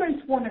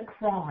almost want to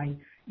cry,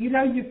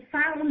 you've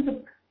found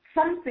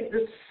something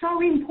that's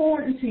so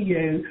important to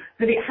you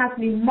that it has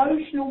an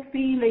emotional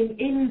feeling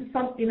in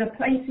a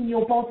place in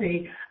your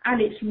body,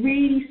 and it's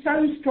really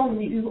so strong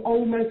that you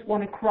almost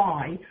want to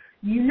cry,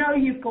 you know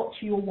you've got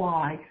to your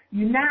why.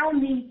 You now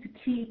need to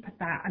keep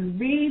that and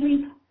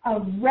really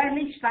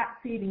relish that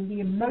feeling, the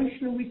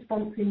emotional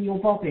response in your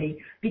body,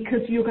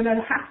 because you're going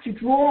to have to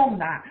draw on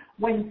that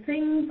when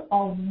things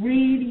are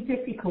really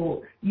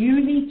difficult. You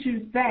need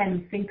to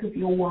then think of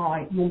your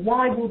why. Your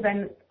why will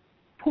then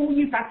pull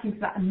you back into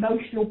that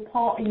emotional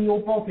part in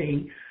your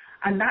body,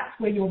 and that's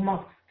where your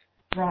must,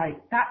 right?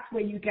 That's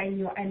where you gain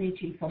your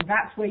energy from.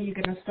 That's where you're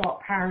going to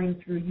start powering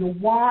through. Your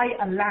why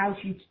allows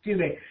you to do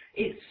it.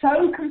 It's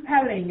so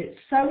compelling. It's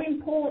so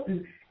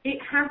important. It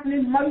has an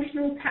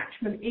emotional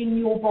attachment in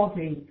your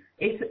body.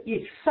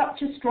 It's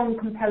such a strong,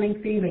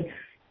 compelling feeling.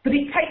 But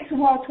it takes a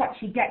while to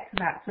actually get to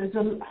that. So there's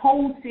a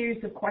whole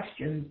series of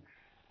questions.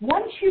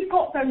 Once you've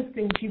got those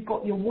things, you've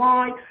got your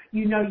why,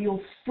 you know your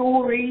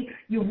story,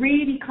 you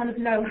really kind of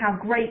know how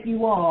great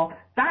you are,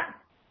 that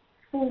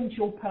forms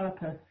your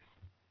purpose.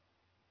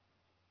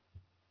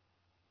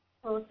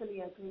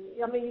 Totally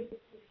agree. I mean, you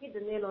hit the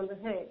nail on the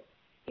head.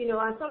 You know,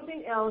 and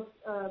something else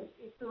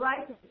is to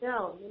write it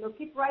down. You know,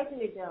 keep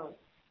writing it down.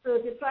 So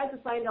if you try to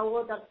find out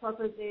what that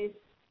purpose is,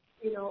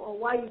 you know, or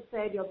why you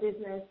started your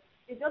business,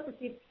 it's just to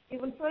keep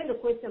even throwing the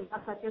question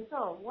back at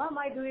yourself. Why am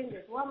I doing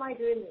this? Why am I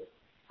doing this?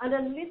 And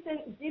then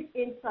listen deep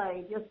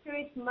inside. Your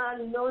spirit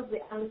man knows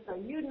the answer.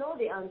 You know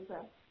the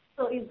answer.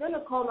 So it's going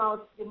to come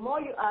out. The more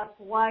you ask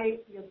why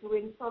you're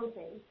doing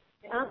something,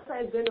 the answer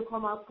is going to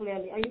come out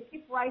clearly. And you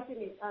keep writing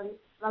it. And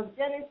like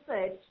Jenny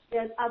said,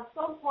 that at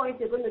some point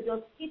you're going to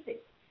just hit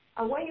it.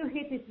 And when you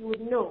hit it, you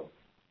would know.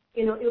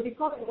 You know, it'll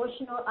become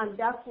emotional, and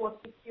that's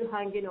what keeps you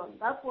hanging on.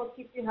 That's what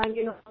keeps you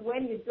hanging on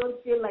when you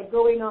don't feel like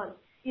going on.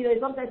 You know,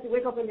 sometimes you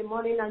wake up in the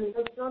morning and you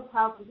just don't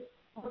have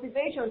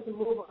motivation to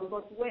move on.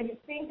 But when you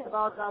think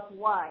about that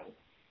why,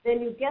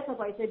 then you get up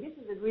and say, this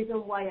is the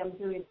reason why I'm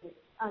doing this.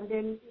 And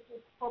then it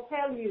will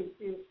propel you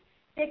to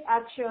take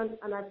action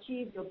and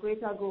achieve your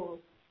greater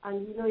goals.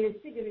 And, you know, you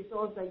see the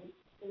results that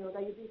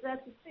that you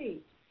deserve to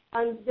see.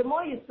 And the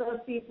more you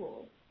serve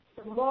people,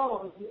 the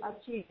more you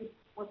achieve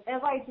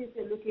whatever it is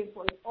you're looking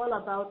for. It's all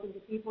about the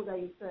people that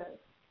you serve.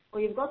 But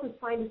you've got to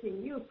find it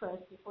in you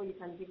first before you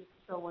can give it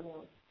to someone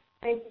else.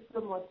 Thank you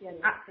so much, Jenny.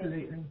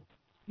 Absolutely.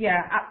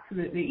 Yeah,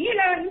 absolutely. You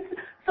know,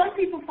 some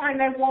people find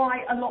their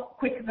why a lot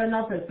quicker than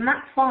others, and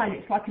that's fine.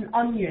 It's like an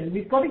onion.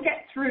 We've got to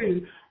get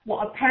through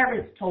what our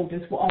parents told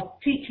us, what our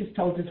teachers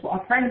told us, what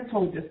our friends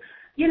told us,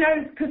 you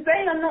know, because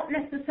they are not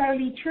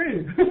necessarily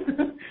true,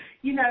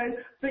 you know,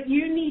 but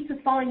you need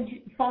to find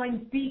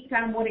deep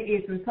down what it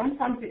is, and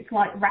sometimes it's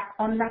like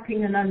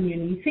unwrapping an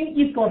onion. You think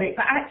you've got it,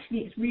 but actually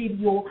it's really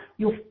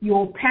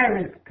your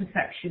parents'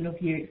 perception of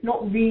you. It's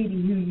not really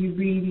who you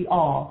really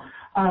are.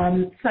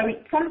 So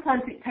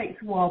sometimes it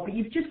takes a while, but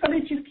you've just got to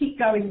just keep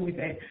going with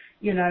it,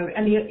 you know,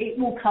 and it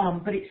will come,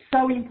 but it's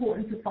so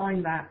important to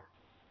find that.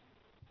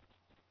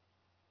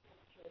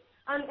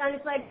 And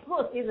it's like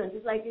growth, isn't it?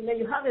 It's like, you know,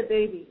 you have a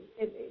baby.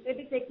 A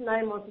baby takes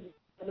 9 months to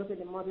develop in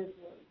the mother's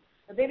womb.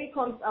 The baby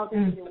comes out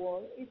into the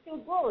world. It still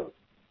grows.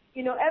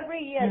 You know,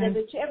 every year there's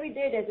a change,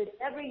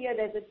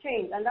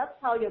 and that's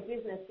how your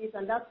business is,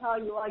 and that's how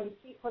you are. You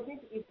continue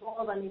to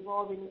evolve and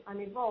evolve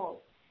and evolve.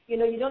 You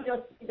know, you don't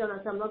just sit down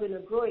and say, I'm not going to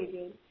grow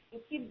again.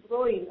 You keep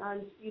growing,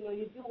 and, you know,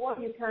 you do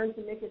what you can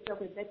to make yourself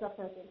a better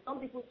person.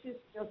 Some people choose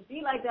to just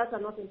be like that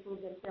and not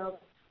improve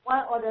themselves,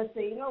 while others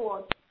say, you know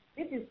what,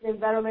 this is the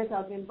environment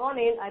I've been born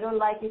in. I don't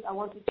like it. I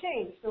want to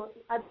change. So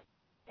at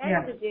the end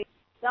of the day,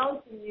 it's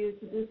down to you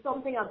to do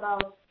something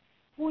about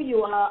who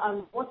you are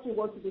and what you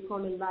want to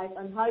become in life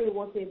and how you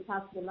want to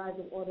impact the lives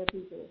of other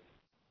people.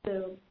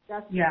 So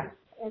that's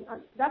and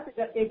that's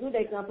a good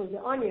example of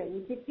the onion.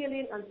 You keep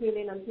peeling and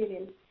peeling and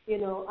peeling, you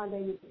know, and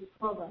then you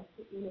discover.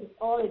 You know, it's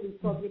all a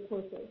discovery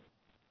process.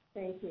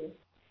 Thank you.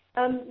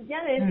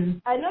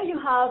 Janet, I know you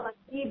have an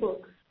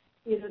ebook,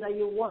 you know, that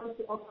you want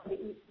to offer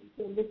the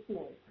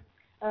listeners.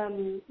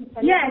 Can you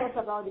tell us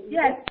about the ebook?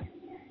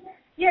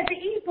 Yeah, the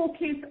ebook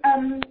is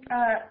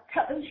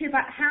tells you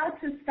about how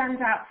to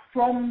stand out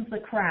from the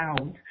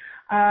crowd.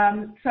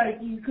 So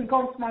you can go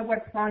onto my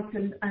website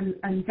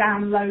and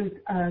download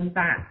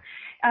that.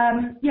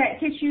 It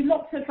gives you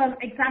lots of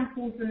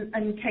examples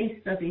and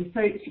case studies. So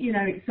it's, you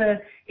know, it's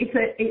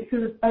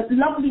a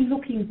lovely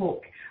looking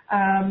book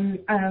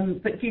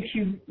that gives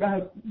you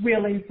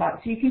real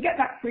insight. So you can get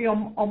that free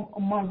on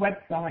my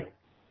website.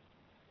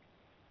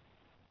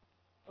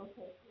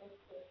 Okay.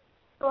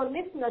 So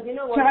listeners, you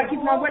know what? Shall I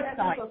give my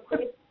website?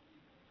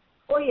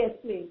 Oh yes,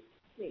 please.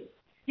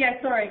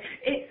 Yeah, sorry.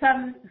 It's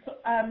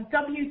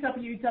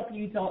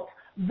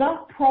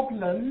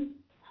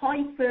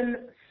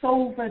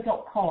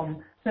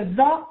www.theproblem-solver.com. So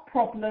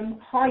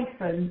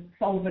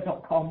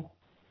theproblem-solver.com.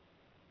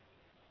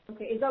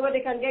 Okay, is that where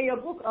they can get your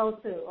book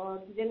also, or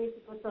do they need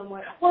to go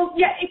somewhere else? Well,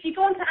 yeah, if you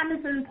go onto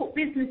Amazon and put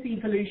Business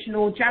Evolution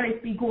or Janice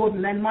B.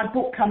 Gordon, then my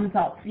book comes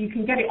up, so you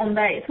can get it on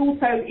there. It's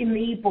also in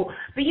the ebook.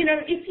 But you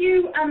know, if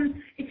you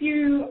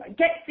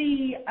get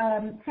the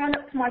sign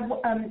up to my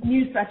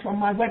newsletter on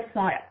my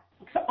website,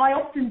 I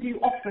often do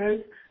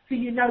offers, so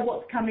you know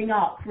what's coming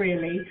up,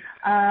 really,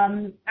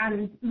 and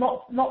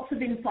lots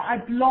of insight. I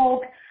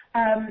blog.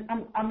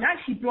 I'm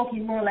actually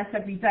blogging more or less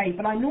every day,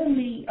 but I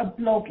normally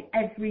blog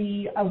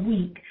every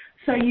week.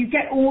 So you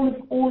get all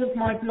of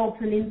my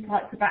blogs and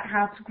insights about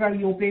how to grow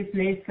your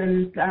business,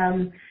 and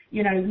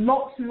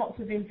lots and lots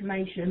of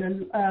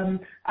information. And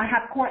I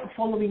have quite a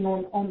following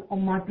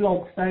on my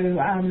blog, so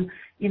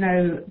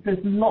there's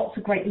lots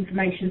of great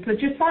information. So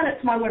just sign up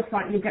to my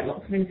website and you'll get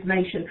lots of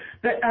information.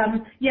 But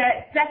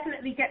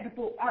definitely get the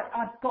book.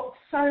 I've got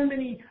so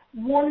many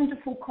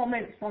wonderful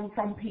comments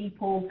from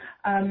people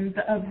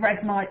that have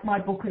read my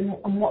book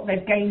and what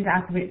they've gained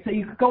out of it. So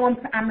you could go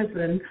onto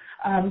Amazon,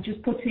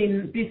 just put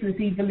in Business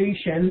Evolution,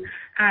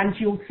 and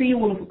you'll see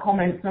all of the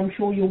comments, and I'm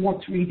sure you'll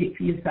want to read it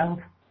for yourself.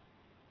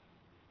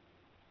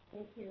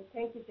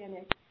 Thank you,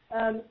 Janet.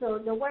 So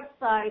the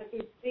website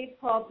is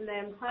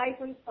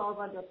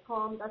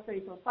bigproblem-solver.com. That's where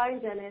you can find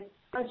Janet,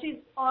 and she's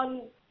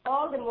on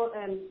all the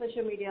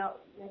social media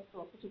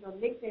networks. She's on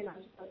LinkedIn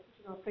and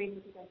she's on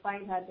Facebook. You can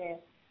find her there.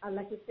 And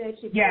like you said,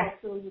 she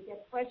blogs, so you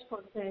get fresh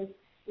content.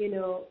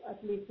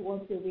 At least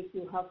once a week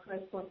you have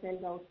fresh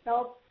content that will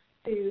help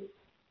to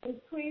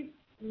increase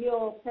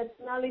your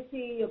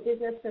personality, your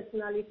business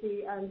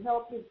personality, and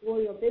help you grow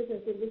your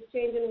business in this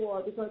changing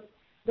world, because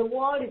the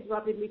world is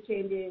rapidly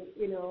changing.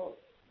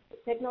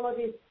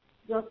 Technology is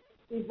just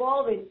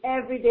evolving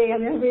every day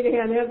and every day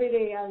and every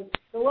day, and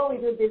the way we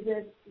do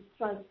business is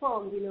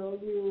transformed.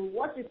 You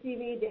watch the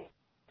TV, the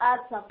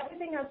ads up,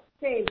 everything has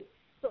changed.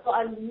 So,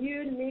 and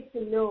you need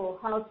to know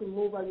how to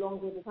move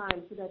along with the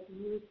time so that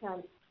you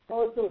can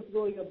also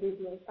grow your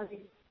business. And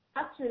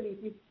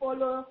if you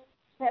follow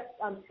steps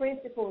and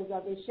principles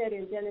that they shared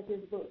in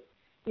Genesis' book,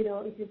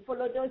 if you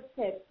follow those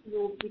steps,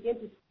 you'll begin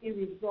to see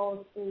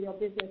results in your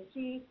business.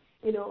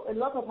 A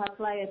lot of our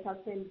clients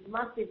have seen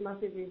massive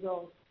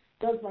results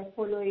just by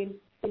following,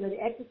 the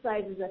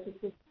exercises that she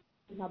put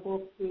in her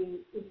book, the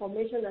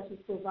information that she's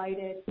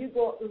provided. You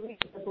go read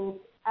the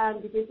book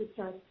and begin to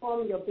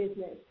transform your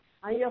business.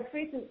 And you're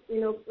free to,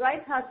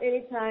 write her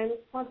anytime,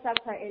 contact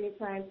her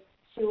anytime.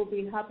 She will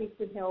be happy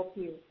to help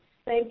you.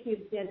 Thank you,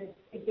 Janet,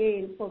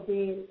 again for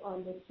being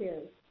on the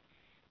show.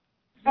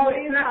 Oh,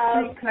 it's an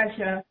absolute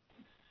pleasure.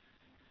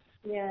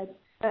 Yes.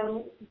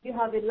 Do you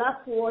have a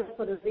last word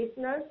for the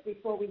listeners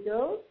before we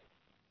go?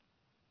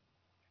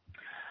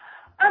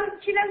 I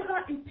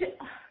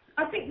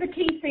think the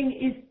key thing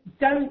is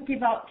don't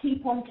give up,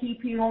 keep on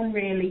keeping on,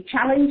 really.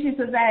 Challenges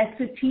are there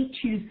to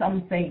teach you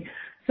something.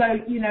 So,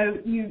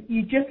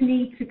 you just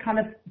need to kind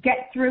of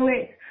get through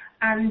it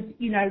and,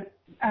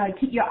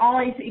 keep your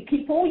eyes,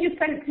 keep all your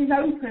senses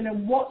open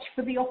and watch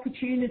for the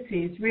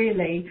opportunities,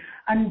 really.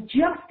 And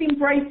just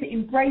embrace it,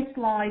 embrace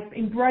life,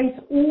 embrace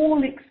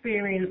all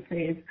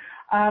experiences.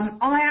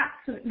 I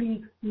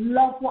absolutely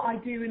love what I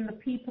do and the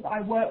people that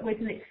I work with,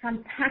 and it's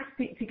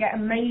fantastic to get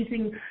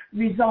amazing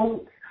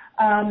results.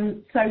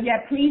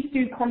 Please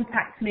do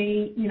contact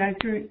me,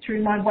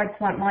 through my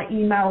website, my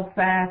email's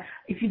there.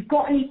 If you've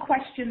got any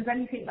questions,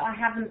 anything that I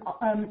haven't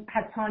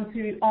had time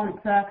to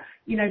answer,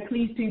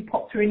 please do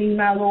pop through an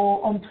email,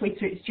 or on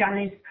Twitter, it's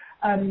Janice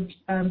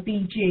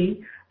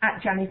BG,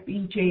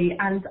 @JaniceBG,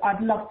 and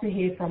I'd love to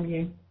hear from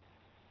you.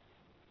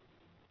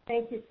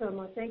 Thank you so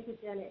much. Thank you,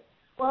 Janet.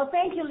 Well,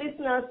 thank you,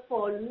 listeners,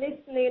 for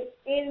listening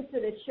into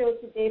the show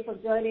today, for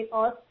joining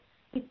us.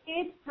 It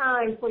is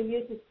time for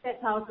you to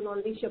step out and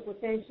unleash your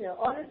potential.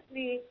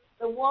 Honestly,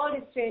 the world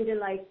is changing,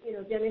 like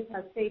Janice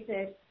has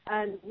stated,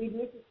 and we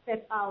need to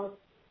step out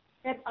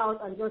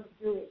and just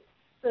do it.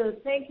 So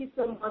thank you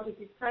so much. It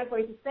is time for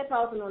you to step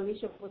out and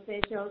unleash your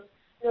potential.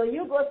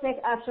 You go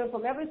take action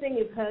from everything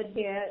you've heard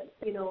here.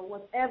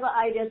 Whatever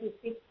ideas you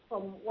pick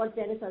from what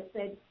Janice has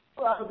said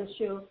throughout the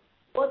show,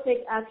 go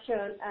take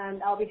action,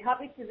 and I'll be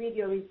happy to read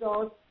your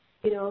results.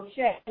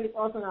 Share it with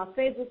us on our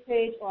Facebook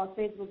page or our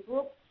Facebook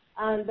group.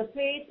 And the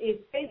page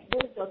is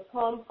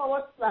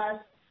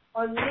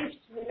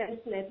facebook.com/Unleashed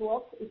Women's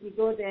Network. If you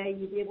go there,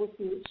 you'll be able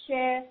to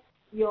share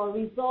your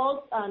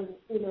results, and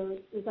we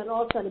can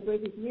all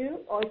celebrate with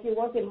you. Or if you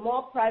want a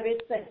more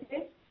private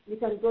setting, you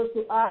can go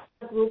to our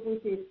group,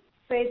 which is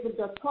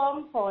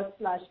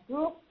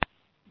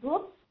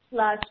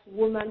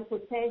facebook.com/group/Women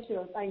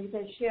Potentials, and you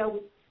can share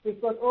with. We've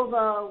got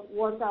over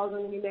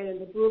 1,000 women in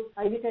the group,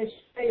 and you can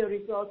share your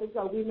results with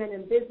our women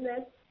in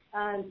business.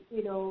 And,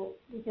 we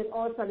can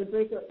all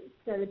celebrate with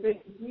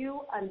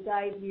you and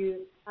guide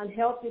you and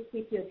help you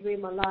keep your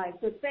dream alive.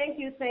 So thank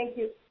you,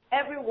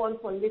 everyone,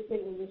 for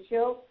listening in the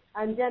show.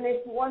 And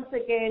Janice, once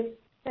again,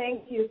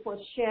 thank you for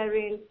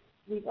sharing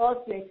with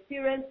us your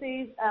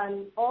experiences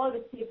and all the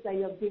tips that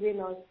you're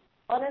giving us.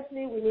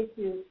 Honestly, we need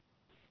to,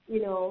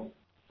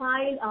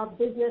 find our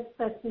business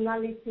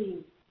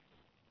personality,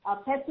 our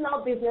personal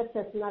business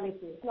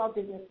personality. I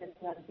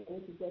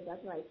need to get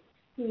that right,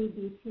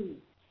 PBP.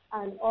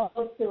 And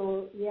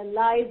also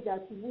realize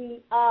that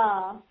we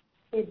are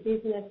a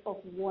business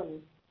of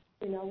one.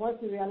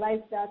 Once we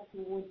realize that,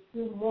 we will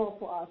do more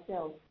for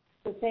ourselves.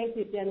 So thank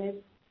you,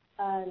 Janice,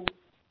 and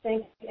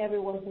thank you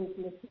everyone who's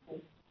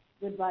listening.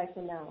 Goodbye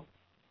for now.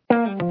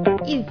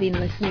 You've been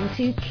listening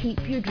to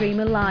Keep Your Dream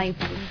Alive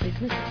with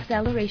business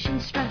acceleration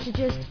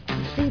strategist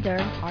Cedar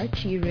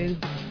Archiru.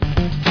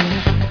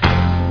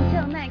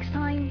 Until next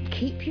time,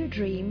 keep your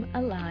dream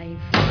alive.